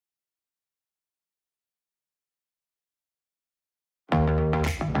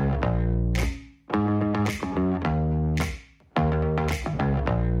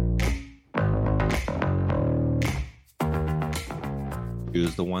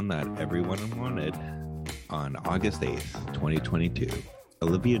was the one that everyone wanted. On August 8th, 2022,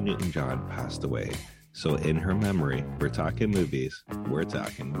 Olivia Newton-John passed away. So in her memory, we're talking movies, we're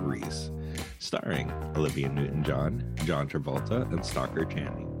talking Grease. Starring Olivia Newton-John, John Travolta, and Stockard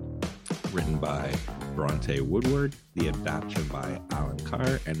Channing. Written by Bronte Woodward, the adaptation by Alan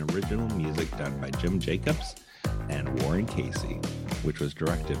Carr, and original music done by Jim Jacobs and Warren Casey, which was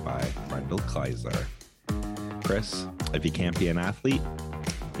directed by Brendan Kleisler. Chris, if you can't be an athlete,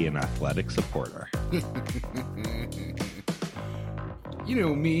 be an athletic supporter. You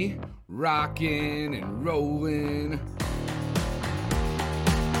know me, rocking and rolling.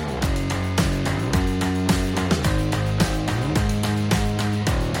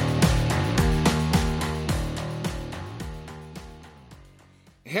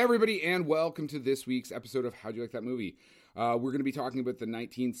 Hey everybody, and welcome to this week's episode of How'd You Like That Movie? We're going to be talking about the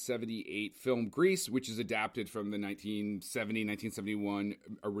 1978 film Grease, which is adapted from the 1970-1971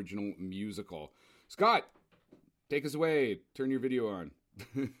 original musical. Scott, take us away. Turn your video on.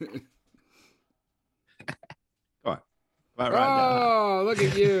 Come on. Oh, look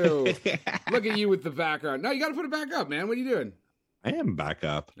at you. Look at you with the background. No, you got to put it back up, man. What are you doing? I am back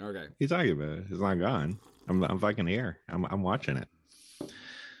up. Okay. He's talking about it. It's not gone. I'm fucking here. I'm watching it.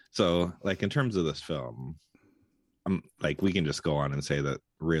 So, like, in terms of this film, we can just go on and say that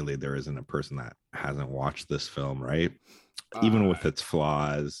really there isn't a person that hasn't watched this film, right? Even with its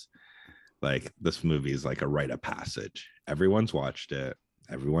flaws, like, this movie is like a rite of passage. Everyone's watched it.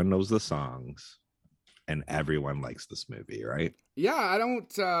 Everyone knows the songs. And everyone likes this movie, right? Yeah, I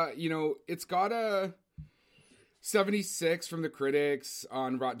don't, it's got a 76 from the critics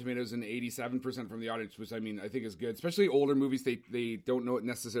on Rotten Tomatoes and 87% from the audience, which I think is good. Especially older movies, they don't know it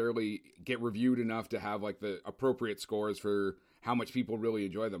necessarily get reviewed enough to have like the appropriate scores for how much people really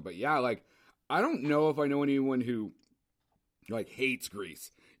enjoy them. But yeah, like I don't know if I know anyone who like hates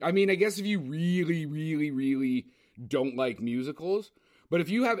Grease. I mean, I guess if you really, really, really don't like musicals, but if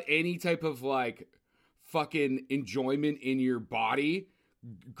you have any type of like fucking enjoyment in your body,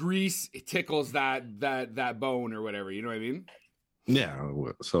 Grease tickles that bone or whatever, you know what I mean? Yeah,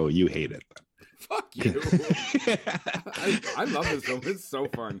 so you hate it then. Fuck you. I love this film. It's so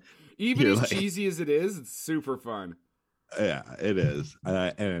fun. Even as cheesy as it is, it's super fun. Yeah, it is.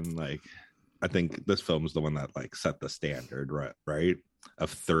 And like, I think this film is the one that like set the standard, right?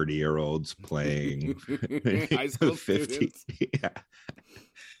 Of 30-year-olds playing high school 50. Students. Yeah.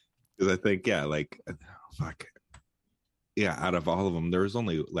 Because I think, fuck. Yeah, out of all of them, there was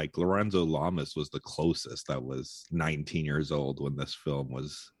only like Lorenzo Lamas was the closest that was 19 years old when this film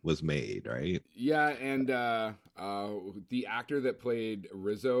was made, right? Yeah, and the actor that played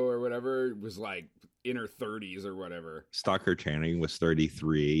Rizzo or whatever was like in her 30s or whatever. Stockard Channing was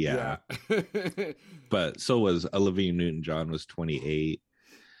 33, yeah. But so was Olivia Newton-John was 28.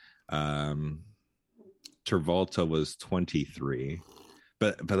 Travolta was 23.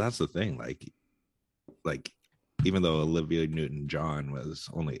 But that's the thing, like even though Olivia Newton-John was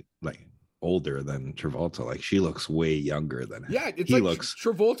only like older than Travolta, like she looks way younger than him. Yeah, it's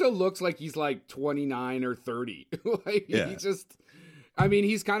Travolta looks like he's like 29 or 30.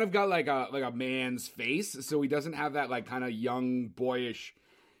 He's kind of got like a man's face, so he doesn't have that like kind of young boyish,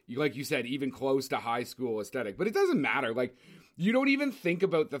 like you said, even close to high school aesthetic. But it doesn't matter. Like you don't even think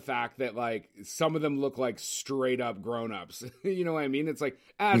about the fact that like some of them look like straight up grown-ups. You know what I mean? It's like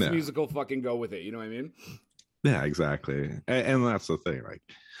musical, fucking go with it. You know what I mean? Yeah, exactly. And that's the thing, like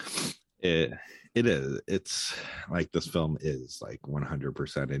it's like this film is like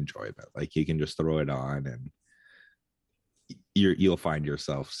 100% enjoyment. Like you can just throw it on and you'll find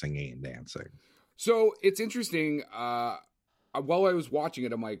yourself singing and dancing. So it's interesting, while I was watching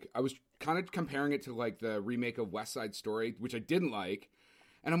it, I was kind of comparing it to like the remake of West Side Story, which I didn't like,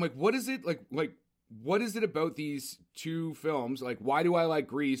 and I'm like, what is it like what is it about these two films? Like, why do I like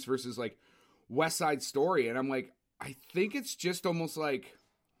Grease versus like West Side Story? And I'm like, I think it's just almost like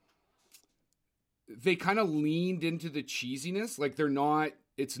they kind of leaned into the cheesiness. Like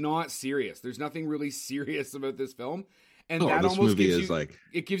it's not serious. There's nothing really serious about this film. And that almost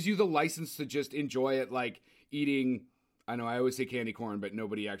gives you the license to just enjoy it like eating, I know I always say candy corn, but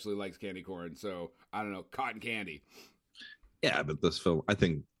nobody actually likes candy corn. So I don't know, cotton candy. Yeah, but this film, I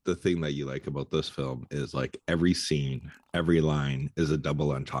think the thing that you like about this film is like every scene, every line is a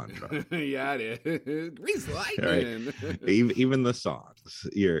double entendre. Yeah, it is. Grease lightning. Right? Even the songs.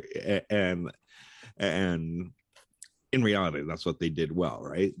 And in reality, that's what they did well,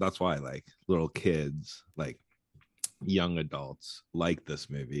 right? That's why like little kids, like young adults like this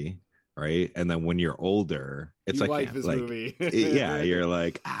movie, right? And then when you're older, it's like this movie. Yeah, you're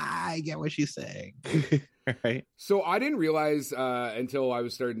like, I get what she's saying. Right. So I didn't realize until I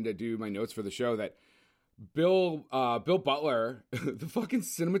was starting to do my notes for the show that Bill Butler, the fucking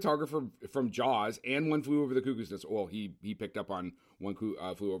cinematographer from Jaws and One Flew Over the Cuckoo's Nest. Well, he picked up on Flew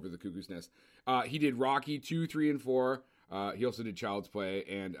Over the Cuckoo's Nest. He did Rocky 2, 3, and 4. He also did Child's Play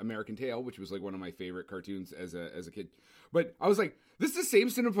and American Tail, which was like one of my favorite cartoons as a kid. But I was like, this is the same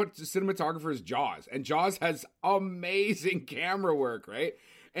cinematographer as Jaws, and Jaws has amazing camera work, right?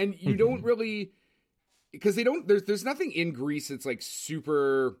 And you don't really, because they don't. There's nothing in Grease that's like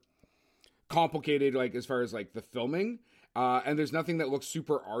super complicated, like as far as like the filming, and there's nothing that looks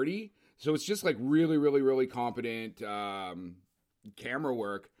super arty. So it's just like really, really, really competent camera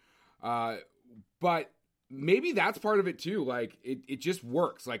work. But maybe that's part of it too. Like it just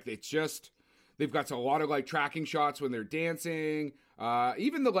works. Like it's just, they've got a lot of like tracking shots when they're dancing.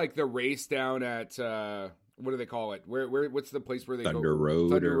 Even the race down at what do they call it? What's the place where they Thunder go?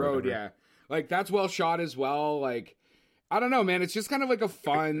 Road. Thunder Road, yeah. Like that's well shot as well. Like I don't know, man. It's just kind of like a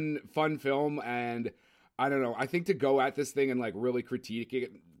fun film, and I don't know. I think to go at this thing and like really critique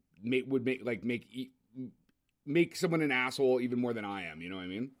it would make someone an asshole even more than I am. You know what I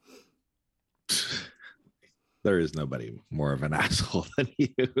mean? There is nobody more of an asshole than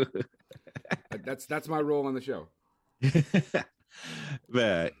you. That's my role on the show.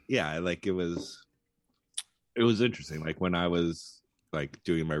 But yeah, like it was interesting. Like when I was like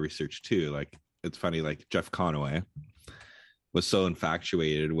doing my research too, like it's funny, like Jeff Conaway was so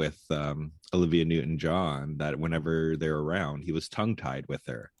infatuated with Olivia Newton-John that whenever they're around, he was tongue-tied with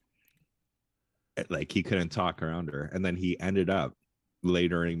her. Like he couldn't talk around her. And then he ended up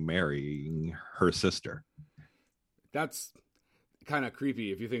later marrying her sister. That's kind of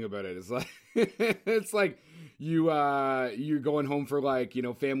creepy if you think about it. It's like it's like you're going home for like, you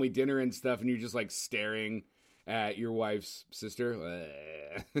know, family dinner and stuff, and you're just like staring at your wife's sister.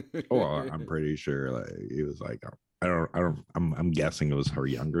 Oh, I'm pretty sure like he was like, I'm guessing it was her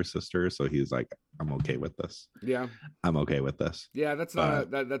younger sister, so he's like, I'm okay with this. Yeah, I'm okay with this. Yeah, that's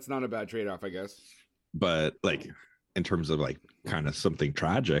not a bad trade-off, I guess. But like in terms of like kind of something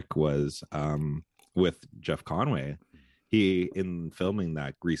tragic was with Jeff Conaway, he in filming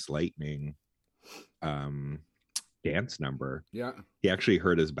that Grease Lightning dance number, yeah, he actually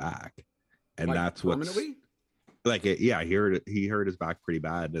hurt his back, and like, that's what permanently. Like yeah, he hurt his back pretty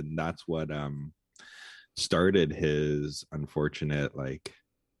bad, and that's what started his unfortunate like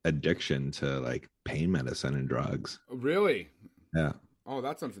addiction to like pain medicine and drugs. Really? Yeah. Oh,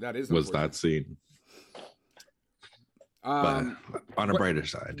 that is was that scene. But on a brighter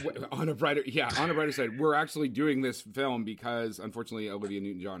side, on a brighter side, we're actually doing this film because unfortunately Olivia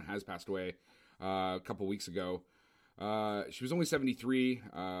Newton-John has passed away a couple weeks ago. She was only 73.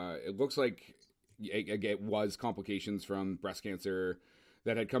 It looks like it was complications from breast cancer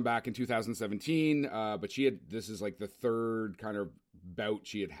that had come back in 2017, but this is like the third kind of bout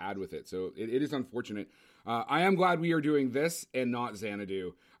she had with it, so it is unfortunate. I am glad we are doing this and not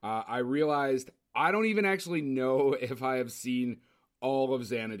Xanadu. I realized I don't even actually know if I have seen all of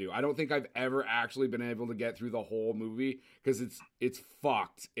Xanadu. I don't think I've ever actually been able to get through the whole movie because it's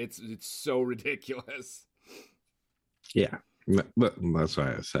fucked. It's so ridiculous. Yeah, but that's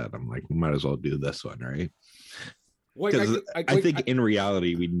why I said I'm like, we might as well do this one, right? Because I think in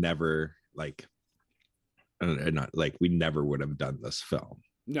reality we never like, not like we never would have done this film.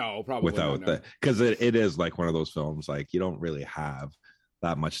 No, probably without that, because it is like one of those films like you don't really have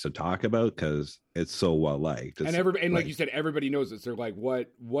that much to talk about because it's so well liked. And like you said, everybody knows it. So like, what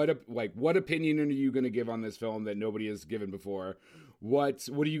opinion are you going to give on this film that nobody has given before? What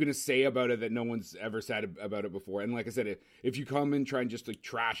are you going to say about it that no one's ever said about it before? And like I said, if you come and try and just like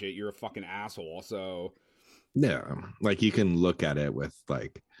trash it, you're a fucking asshole. So yeah, like you can look at it with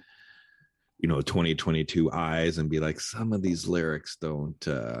like, you know, 2022 eyes and be like, some of these lyrics don't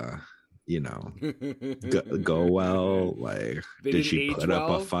you know, go well. Like, did she put up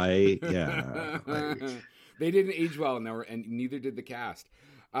a fight? Yeah, like, they didn't age well, and neither did the cast.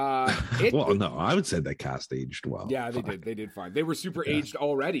 Well, no, I would say the cast aged well. Yeah, they did. They did fine. They were super aged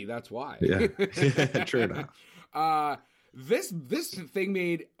already. That's why. Yeah, true enough. This thing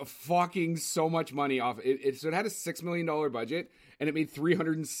made fucking so much money off it. So it had a $6 million budget and it made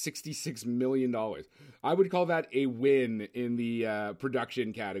 $366 million. I would call that a win in the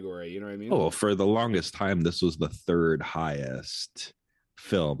production category. You know what I mean? Oh, for the longest time, this was the third highest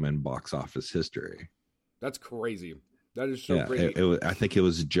film in box office history. That's crazy. That is so crazy. I think it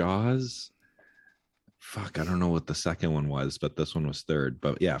was Jaws. Fuck, I don't know what the second one was, but this one was third.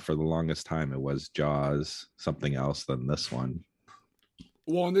 But yeah, for the longest time, it was Jaws, something else than this one.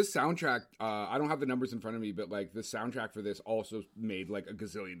 Well, on this soundtrack, I don't have the numbers in front of me, but like the soundtrack for this also made like a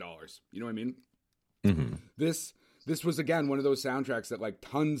gazillion dollars. You know what I mean? Mm-hmm. This was again one of those soundtracks that like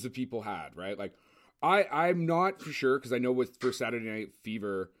tons of people had, right? Like I'm not for sure because I know for Saturday Night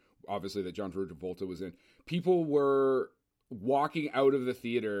Fever, obviously that John Travolta was in, people were walking out of the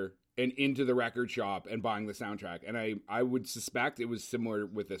theater and into the record shop and buying the soundtrack, and I would suspect it was similar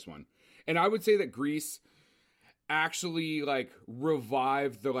with this one, and I would say that Grease actually like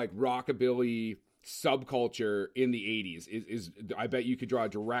revived the like rockabilly subculture in the 80s. Is I bet you could draw a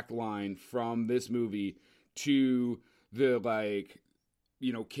direct line from this movie to the like,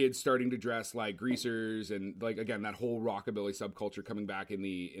 you know, kids starting to dress like greasers and like again that whole rockabilly subculture coming back in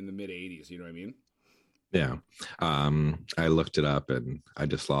the mid 80s, you know what I mean? Yeah. I looked it up and I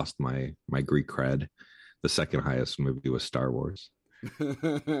just lost my Greek cred. The second highest movie was Star Wars.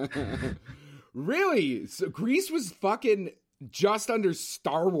 Really? So Grease was fucking just under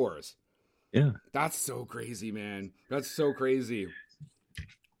Star Wars. Yeah. That's so crazy, man. That's so crazy.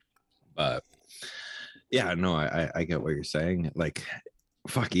 But yeah, no, I get what you're saying. Like,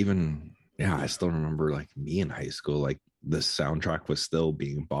 fuck, even yeah, I still remember like me in high school, like the soundtrack was still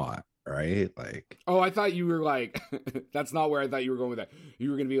being bought, right? Like, oh, I thought you were like, that's not where I thought you were going with that.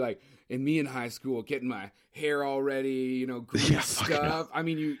 You were gonna be like, in me in high school, getting my hair all ready, you know, Grease Yeah, stuff. no. I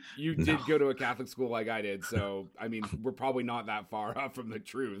mean, you did go to a Catholic school like I did, so I mean, we're probably not that far off from the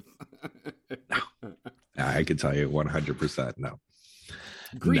truth. I could tell you 100% no.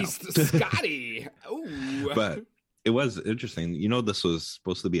 Grease, Scotty. Oh, But it was interesting. You know, this was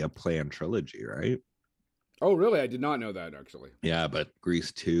supposed to be a planned trilogy, right? oh, really? I did not know that actually. Yeah, but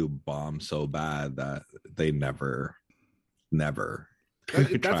Grease 2 bombed so bad that they never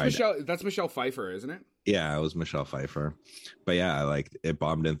tried. That's Michelle Pfeiffer, isn't it? Yeah, it was Michelle Pfeiffer. But yeah, like it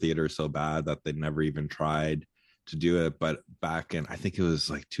bombed in theaters so bad that they never even tried to do it. But back in, I think it was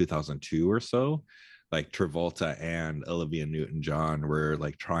like 2002 or so, like Travolta and Olivia Newton-John were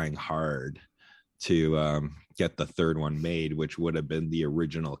like trying hard to get the third one made, which would have been the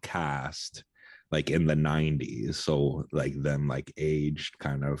original cast like in the 90s. So like them like aged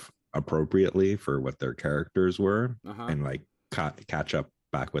kind of appropriately for what their characters were, and like catch up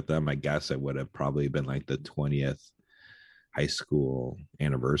back with them. I guess it would have probably been like the 20th high school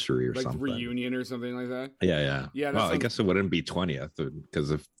anniversary or like something, reunion or something like that. Yeah. Well, I guess it wouldn't be 20th because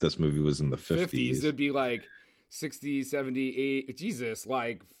if this movie was in the 50s, it'd be like 60, 70, Jesus,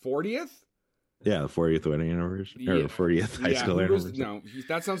 like 40th. Yeah, the 40th wedding anniversary or 40th high school anniversary. No,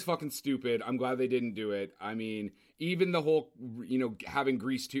 that sounds fucking stupid. I'm glad they didn't do it. I mean, even the whole, you know, having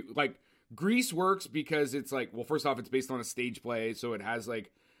Grease 2, like Grease works because it's like, well, first off, it's based on a stage play, so it has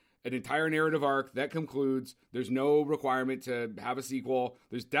like an entire narrative arc that concludes. There's no requirement to have a sequel.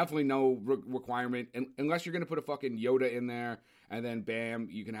 There's definitely no requirement unless you're going to put a fucking Yoda in there, and then bam,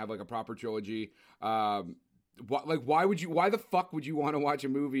 you can have like a proper trilogy. Why the fuck would you want to watch a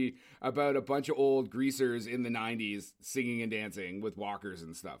movie about a bunch of old greasers in the 90s singing and dancing with walkers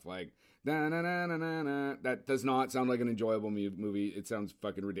and stuff? Like, na na na na na na. That does not sound like an enjoyable movie. It sounds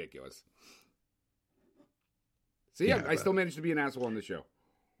fucking ridiculous. So yeah, I still managed to be an asshole on the show.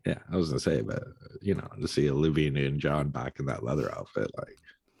 Yeah, I was gonna say, but you know, to see Olivia Newton-John back in that leather outfit, like,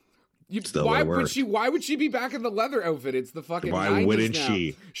 why would she be back in the leather outfit? It's the fucking. Why 90s wouldn't now.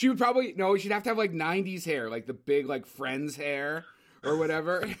 she? She would probably she'd have to have like 90s hair, like the big like Friends hair or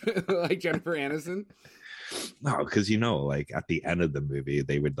whatever, like Jennifer Aniston. No, because you know, like at the end of the movie,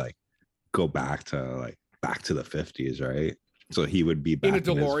 they would like go back to the 50s, right? So he would be back in a his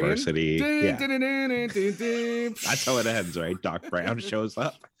DeLorean. varsity. Yeah. That's how it ends, right? Doc Brown shows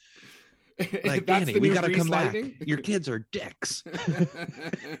up. Like, Danny, we gotta come back. Your kids are dicks.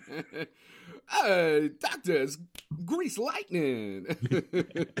 Doctors, Grease Lightning.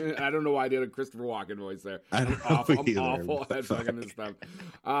 I don't know why I did a Christopher Walken voice there. I'm awful at fucking this stuff.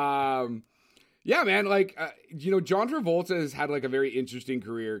 Yeah, man. Like, you know, John Travolta has had like a very interesting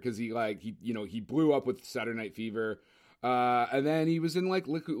career because he blew up with Saturday Night Fever. And then he was in like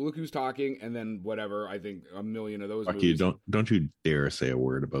Look Who's Talking, and then whatever. I think a million of those. Fuck movies. you! Don't you dare say a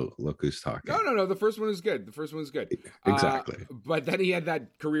word about Look Who's Talking. No. The first one is good. Exactly. But then he had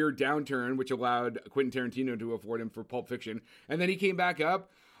that career downturn, which allowed Quentin Tarantino to afford him for Pulp Fiction, and then he came back up.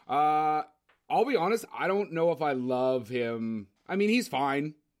 I'll be honest. I don't know if I love him. I mean, he's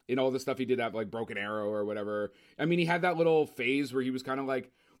fine in all the stuff he did have, like Broken Arrow or whatever. I mean, he had that little phase where he was kind of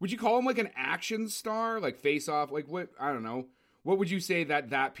like. Would you call him like an action star, like Face Off? Like what? I don't know. What would you say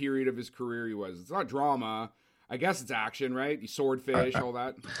that period of his career he was? It's not drama. I guess it's action, right? Swordfish, all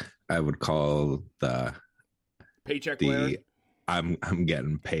that. I would call the Paycheck Blair. I'm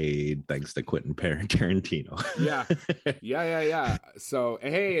getting paid thanks to Quentin Tarantino. Yeah. So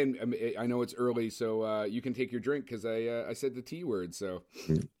hey, and I know it's early, so you can take your drink because I said the T word, so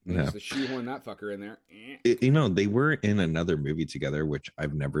just to shoehorn that fucker in there. They were in another movie together, which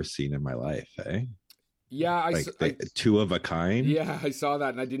I've never seen in my life. Yeah, Two of a Kind. Yeah, I saw that,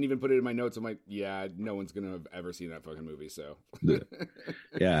 and I didn't even put it in my notes. I'm like, yeah, no one's gonna have ever seen that fucking movie. So,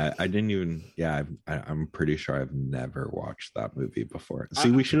 yeah, I didn't even. Yeah, I'm pretty sure I've never watched that movie before.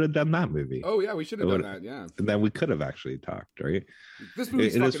 See, we should have done that movie. Oh yeah, we should have done that. Yeah, and then we could have actually talked, right? This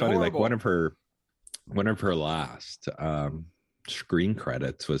movie's fucking funny. Horrible. Like one of her last screen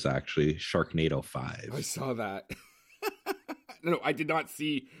credits was actually Sharknado 5. I saw that. No, I did not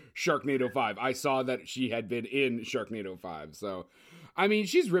see Sharknado 5. I saw that she had been in Sharknado 5. So, I mean,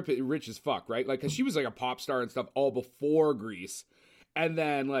 she's rich as fuck, right? Like, cause she was like a pop star and stuff all before Grease. And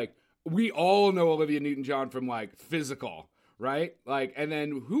then, like, we all know Olivia Newton-John from, like, Physical, right? Like, and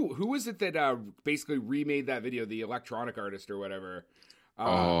then who was it that basically remade that video, the electronic artist or whatever?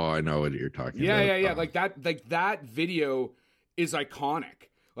 I know what you're talking about. Yeah. Like that video is iconic.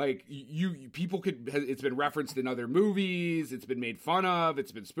 Like people it's been referenced in other movies. It's been made fun of.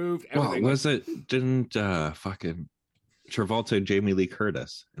 It's been spoofed. Everything. Well, didn't fucking Travolta and Jamie Lee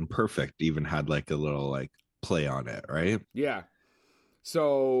Curtis and Perfect even had like a little like play on it, right? Yeah.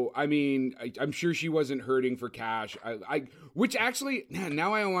 So I mean, I'm sure she wasn't hurting for cash. Which actually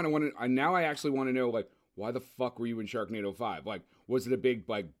now I actually want to know, like, why the fuck were you in Sharknado 5? Like, was it a big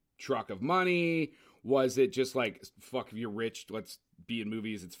like truck of money? Was it just like, fuck, if you're rich, let's be in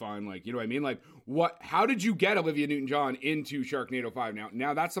movies, it's fun, like, you know what I mean? Like, how did you get Olivia Newton-John into Sharknado 5?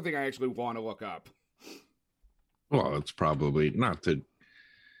 Now that's something I actually want to look up. Well, it's probably not to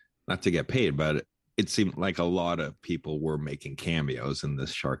get paid, but it seemed like a lot of people were making cameos in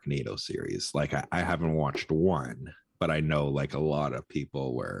this Sharknado series. Like, I haven't watched one, but I know like a lot of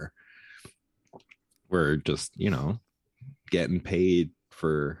people were just, getting paid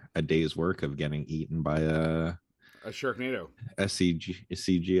for a day's work of getting eaten by a Sharknado,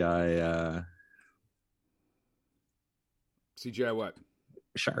 CGI CGI what?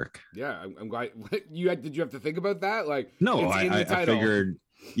 Shark. Yeah, I'm glad did you have to think about that? Like, no, I figured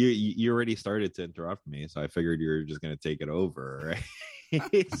you already started to interrupt me, so I figured you were just going to take it over,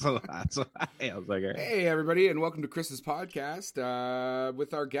 right? So that's why I was like, hey everybody, and welcome to Chris's podcast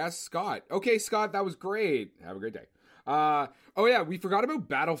with our guest Scott. Okay, Scott, that was great. Have a great day. Oh yeah, we forgot about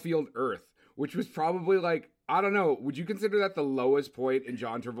Battlefield Earth, which was probably like, I don't know, would you consider that the lowest point in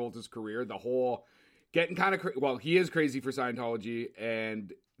John Travolta's career? The whole getting kind of well, he is crazy for Scientology,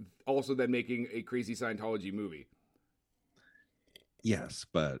 and also then making a crazy Scientology movie. Yes,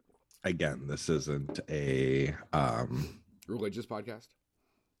 but again, this isn't a religious podcast.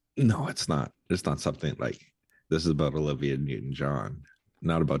 No, it's not. It's not something like this. Is about Olivia Newton-John,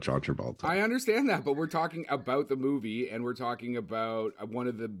 not about John Travolta. I understand that, but we're talking about the movie, and we're talking about one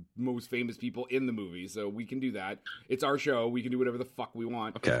of the most famous people in the movie, so we can do that. It's our show. We can do whatever the fuck we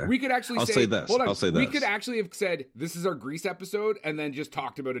want. Okay. We could actually say this. Hold on. I'll say this. We could actually have said, this is our Grease episode, and then just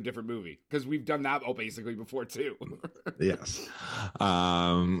talked about a different movie, because we've done that basically before, too. Yes.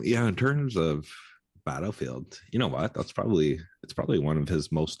 Yeah, in terms of Battlefield, you know what? It's probably one of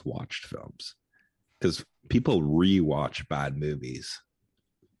his most watched films, because people rewatch bad movies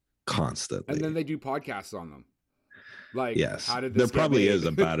constantly, and then they do podcasts on them. Like, yes, how did this there probably is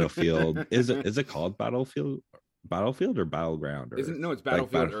a Battlefield? Is it called Battlefield or Battleground? Or it's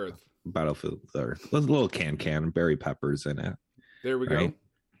Battlefield Earth. Battlefield Earth. There's a little can Barry Peppers in it. There we go.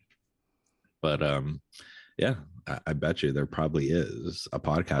 But yeah, I bet you there probably is a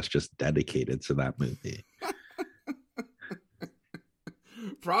podcast just dedicated to that movie.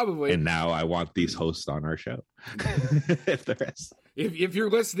 Probably. And now I want these hosts on our show. If there is. If you're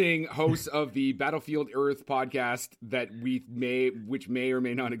listening, hosts of the Battlefield Earth podcast which may or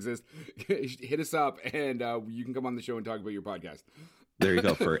may not exist, hit us up and you can come on the show and talk about your podcast. There you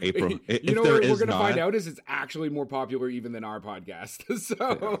go, for April. You know what we're going to find out is it's actually more popular even than our podcast.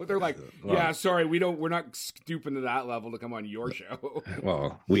 So they're like, yeah, sorry, we're not stooping to that level to come on your show.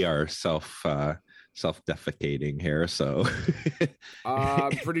 Well, we are self-defecating here, so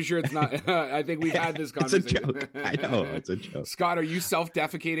I'm pretty sure it's not. I think we've had this conversation. It's a joke. I know, it's a joke. Scott, are you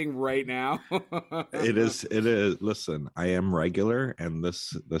self-defecating right now? It is. Listen, I am regular, and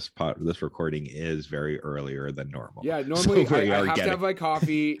this recording is very earlier than normal. Yeah, normally I have to have my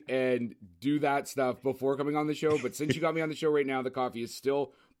coffee and do that stuff before coming on the show, but since you got me on the show right now, the coffee is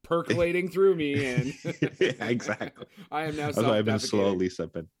still percolating through me, and yeah, exactly. I am now self-defecating. I've been slowly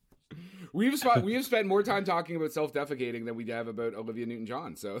sipping. We have spent more time talking about self-defecating than we have about Olivia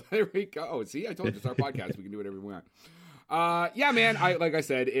Newton-John. So there we go. See, I told you, it's our podcast. We can do whatever we want. Yeah, man. Like I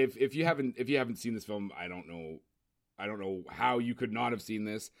said, if you haven't seen this film, I don't know how you could not have seen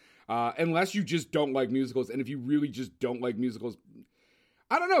this, unless you just don't like musicals. And if you really just don't like musicals,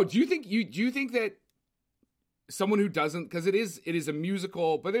 I don't know. Do you think that someone who doesn't, because it is a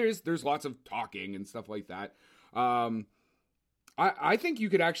musical, but there's lots of talking and stuff like that. I think you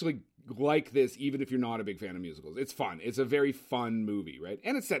could actually like this even if you're not a big fan of musicals. It's fun. It's a very fun movie, right?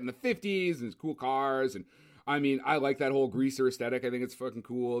 And it's set in the 50s and it's cool cars. And I mean, I like that whole greaser aesthetic. I think it's fucking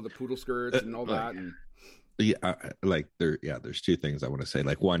cool. The poodle skirts and all that. And yeah, there's two things I want to say.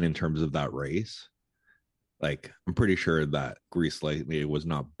 Like, one, in terms of that race, like, I'm pretty sure that Grease Lightning was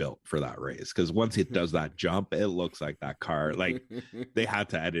not built for that race, because once it does that jump, it looks like that car, like, they had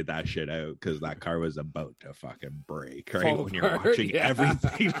to edit that shit out because that car was about to fucking break, right? Fall when you're apart, watching yeah.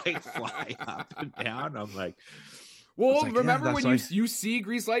 everything like fly up and down, I'm like, well, like, remember yeah, when that's you see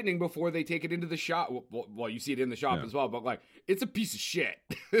Grease Lightning before they take it into the shop? Well, you see it in the shop as well, but like, it's a piece of shit.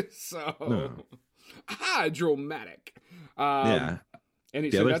 So, dramatic. yeah. And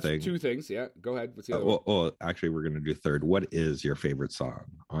The so other that's thing, two things. Yeah, go ahead. What's the other one? well, actually, we're gonna do third. What is your favorite song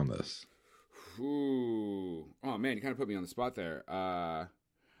on this? Ooh. Oh man, you kind of put me on the spot there.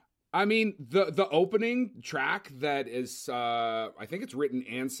 I mean, the opening track that is, I think it's written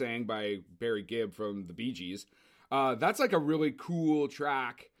and sang by Barry Gibb from the Bee Gees. That's like a really cool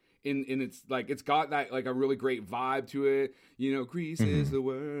track. In its, like, it's got that, like, a really great vibe to it. You know, Grease is the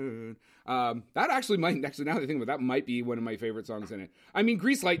word. That actually might, now that I think about it, that might be one of my favorite songs in it. I mean,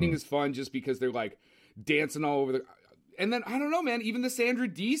 Grease Lightning is fun just because they're like dancing all over the, and then I don't know, man, even the Sandra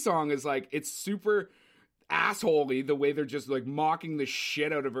Dee song is like, it's super assholey the way they're just like mocking the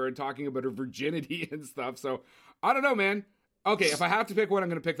shit out of her and talking about her virginity and stuff. So I don't know, man. Okay, if I have to pick one, I'm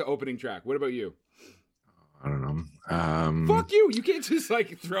gonna pick the opening track. What about you? I don't know. Fuck you! You can't just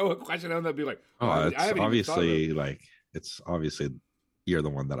like throw a question out and they'll be like, it's obviously like, it's obviously you're the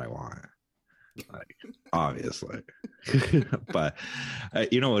one that I want. Like, obviously. But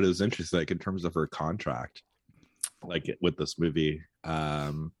you know what is interesting, like, in terms of her contract, like, with this movie,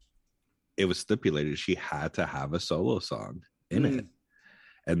 it was stipulated she had to have a solo song in it,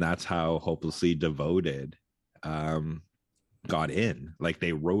 and that's how Hopelessly Devoted got in. Like,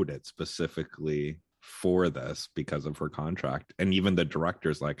 they wrote it specifically for this because of her contract, and even the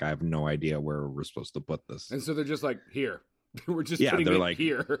director's like, I have no idea where we're supposed to put this, and so they're just like, here. We're just yeah, putting they're it like,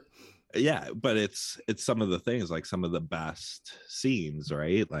 here. Yeah, but it's some of the things, like some of the best scenes,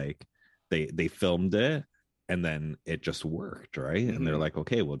 right? Like, they filmed it and then it just worked, right? And they're like,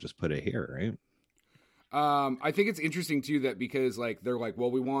 okay, we'll just put it here, right? I think it's interesting too that because like they're like,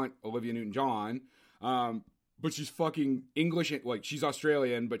 well, we want Olivia Newton-John, but she's fucking English, like she's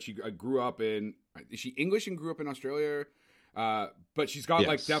Australian, but she grew up in, is she English and grew up in Australia? But she's got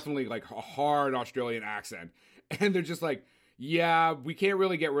like definitely like a hard Australian accent, and they're just like, yeah, we can't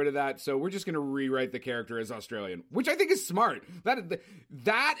really get rid of that, so we're just gonna rewrite the character as Australian, which I think is smart.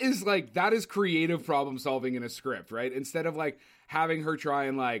 That is creative problem solving in a script, right? Instead of like having her try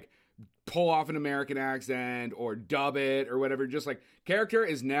and like pull off an American accent or dub it or whatever, just like, character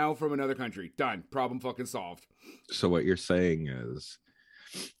is now from another country. Done. Problem fucking solved. So what you're saying is,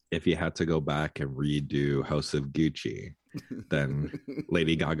 if you had to go back and redo House of Gucci, then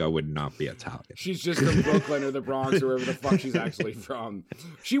Lady Gaga would not be Italian. She's just from Brooklyn or the Bronx or wherever the fuck she's actually from.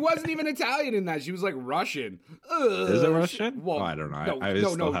 She wasn't even Italian in that. She was like Russian. Is it Russian? Well, I don't know. I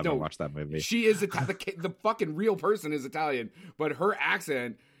still haven't watched that movie. She is the fucking real person is Italian, but her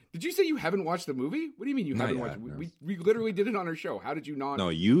accent. Did you say you haven't watched the movie? What do you mean you haven't watched it? No. We literally did it on our show. How did you not? No,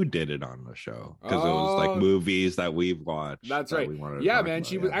 you did it on the show because it was like movies that we've watched. That's right. Yeah, man.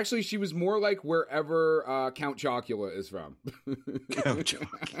 She was more like wherever Count Chocula is from. Count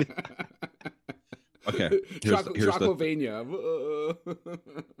Chocula. Okay. Chocolavania.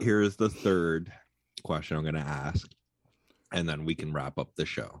 Here's the third question I'm going to ask, and then we can wrap up the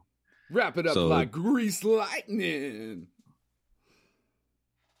show. Wrap it up like Grease Lightning.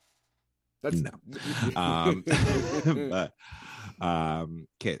 That's no. But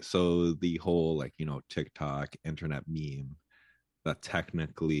okay, so the whole, like, you know, TikTok internet meme that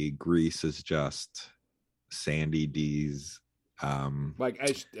technically Grease is just Sandy D's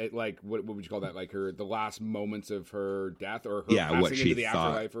like what would you call that, like the last moments of her death, or her passing what she into the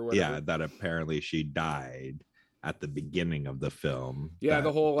afterlife or whatever. Yeah, that apparently she died at the beginning of the film. Yeah,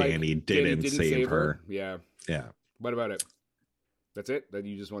 the whole like Danny didn't save her. Yeah. What about it? That's it? That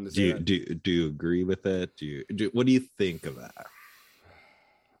you just wanted to say? Do you agree with it? What do you think of that?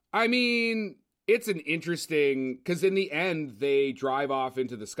 I mean, it's an interesting, because in the end they drive off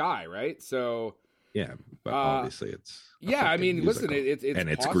into the sky, right? So yeah, but obviously it's I mean, musical. Listen, it's and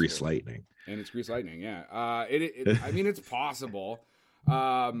it's possible. Grease Lightning. And it's Grease Lightning, yeah. I mean, it's possible.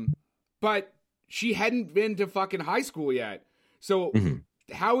 But she hadn't been to fucking high school yet. So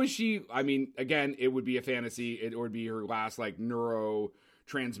how is she? I mean, again, it would be a fantasy. It would be her last, like,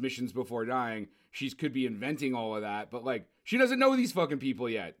 neurotransmissions before dying. She could be inventing all of that. But, like, she doesn't know these fucking people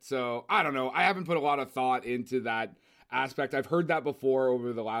yet. So, I don't know. I haven't put a lot of thought into that aspect. I've heard that before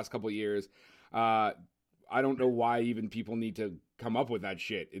over the last couple of years. I don't know why even people need to come up with that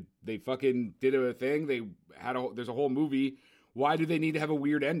shit. They fucking did a thing. There's a whole movie. Why do they need to have a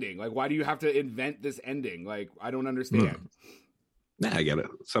weird ending? Like, why do you have to invent this ending? Like, I don't understand. Yeah, I get it.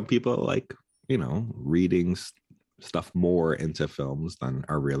 Some people like, reading stuff more into films than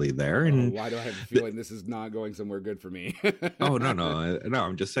are really there. And why do I have a feeling this is not going somewhere good for me? Oh, no.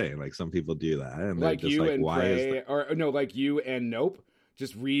 I'm just saying, like, some people do that. And like just you like, and why Prey, is or no, like you and Nope,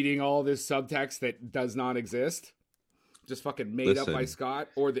 just reading all this subtext that does not exist. Just fucking made up by Scott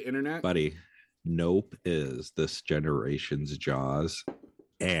or the internet. Buddy, Nope is this generation's Jaws.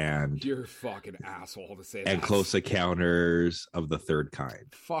 And you're a fucking asshole to say that. And Close Encounters of the Third Kind.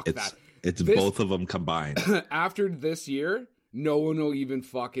 Fuck that. It's both of them combined. After this year, no one will even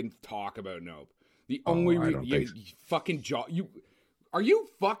fucking talk about Nope. The only fucking Jaws. Are you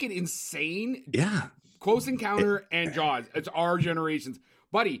fucking insane? Yeah. Close Encounter and Jaws. It's our generation's,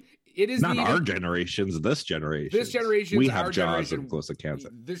 buddy. It is not our generations. This generation. This generation. We have Jaws and Close Encounter.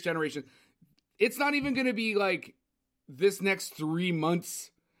 This generation. It's not even going to be like this next 3 months.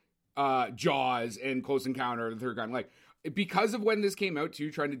 Jaws and Close Encounter of the Third Kind. Like, because of when this came out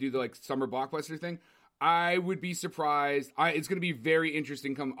too, trying to do the like summer blockbuster thing, I would be surprised. It's going to be very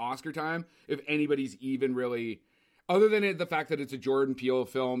interesting come Oscar time if anybody's even really, other than the fact that it's a Jordan Peele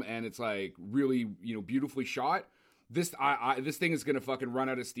film and it's like really beautifully shot. This thing is going to fucking run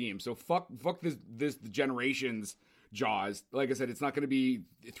out of steam. So fuck this generation's Jaws. Like I said, it's not going to be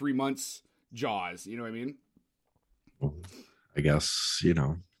 3 months Jaws. You know what I mean? I guess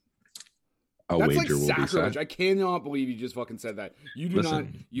That's like sacrilege. I cannot believe you just fucking said that. You do not.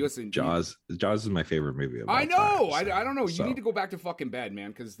 You listen. Jaws is my favorite movie. I know. Time, so, I don't know. You need to go back to fucking bed,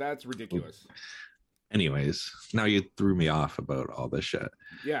 man, because that's ridiculous. Anyways, now you threw me off about all this shit.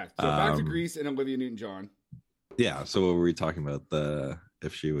 Yeah. So back to Grease and Olivia Newton-John. Yeah. So what were we talking about?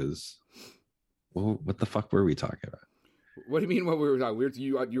 If she was, well, what the fuck were we talking about? What do you mean? What we were talking?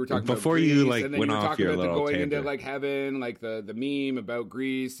 You were talking before about Grease, you like and then went you were off talking your about little going tangent. into like heaven, like the meme about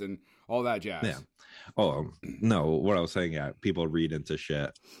Grease and all that jazz. Yeah. Oh no, what I was saying, people read into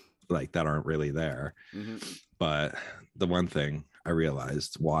shit like that aren't really there. Mm-hmm. But the one thing I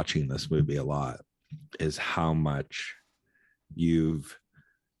realized watching this movie a lot is how much you've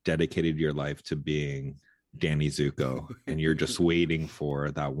dedicated your life to being Danny Zuko, and you're just waiting for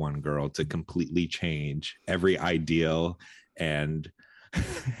that one girl to completely change every ideal and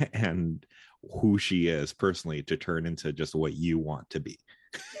who she is personally to turn into just what you want to be.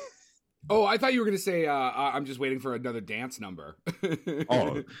 Oh, I thought you were going to say, I'm just waiting for another dance number.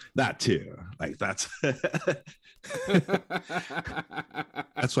 Oh, that too. Like that's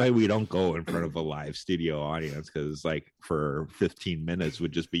why we don't go in front of a live studio audience, because like for 15 minutes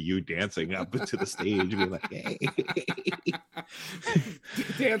would just be you dancing up to the stage, be like, hey.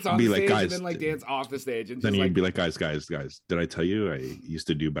 Dance on the stage, guys, and then like dance off the stage. And then you'd be like, guys, did I tell you I used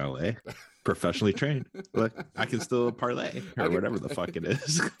to do ballet? Professionally trained. Look, I can still parlay or whatever the fuck it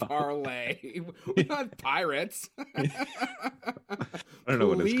is. Parlay. We're not pirates. I don't know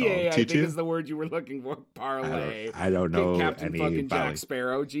what it's called. I think is the word you were looking for. Parlay. I don't know. Captain fucking Jack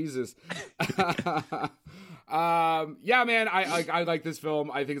Sparrow. Jesus. Yeah, man. I like this film.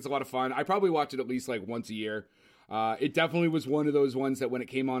 I think it's a lot of fun. I probably watch it at least like once a year. It definitely was one of those ones that when it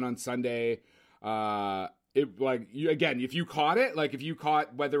came on Sunday, it like if you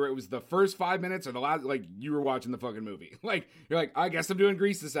caught whether it was the first 5 minutes or the last, like you were watching the fucking movie. Like you're like, I guess I'm doing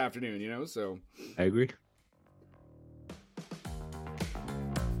Grease this afternoon, so I agree.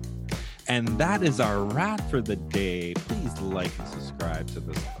 And that is our wrap for the day. Please like and subscribe to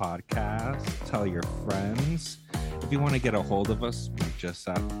this podcast. Tell your friends. If you want to get a hold of us, we're just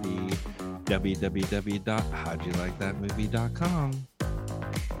at the www.howdyoulikethatmovie.com.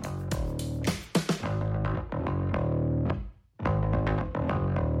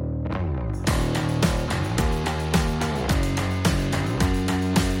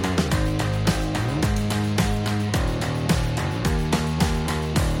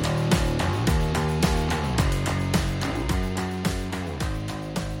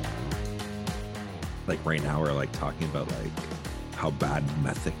 Right now we're like talking about like how bad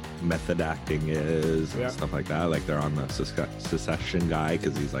method acting is and stuff like that. Like they're on the Succession guy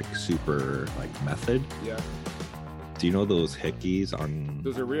because he's like super like method. Yeah. Do you know those hickeys on?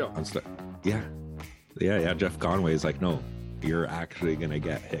 Those are real. Yeah. Jeff Conway's like, no, you're actually gonna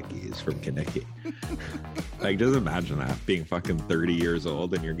get hickeys from Kinnicky. Like, just imagine that, being fucking 30 years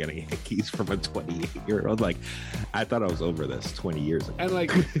old and you're getting hickeys from a 28-year-old. Like, I thought I was over this 20 years ago. And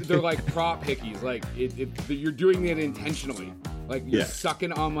like, they're like prop hickeys. Like, you're doing it intentionally. Like, you're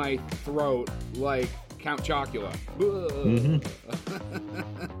sucking on my throat like Count Chocula.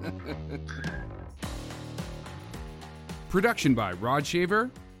 Production by Rod Shaver,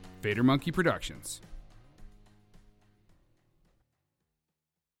 Vader Monkey Productions.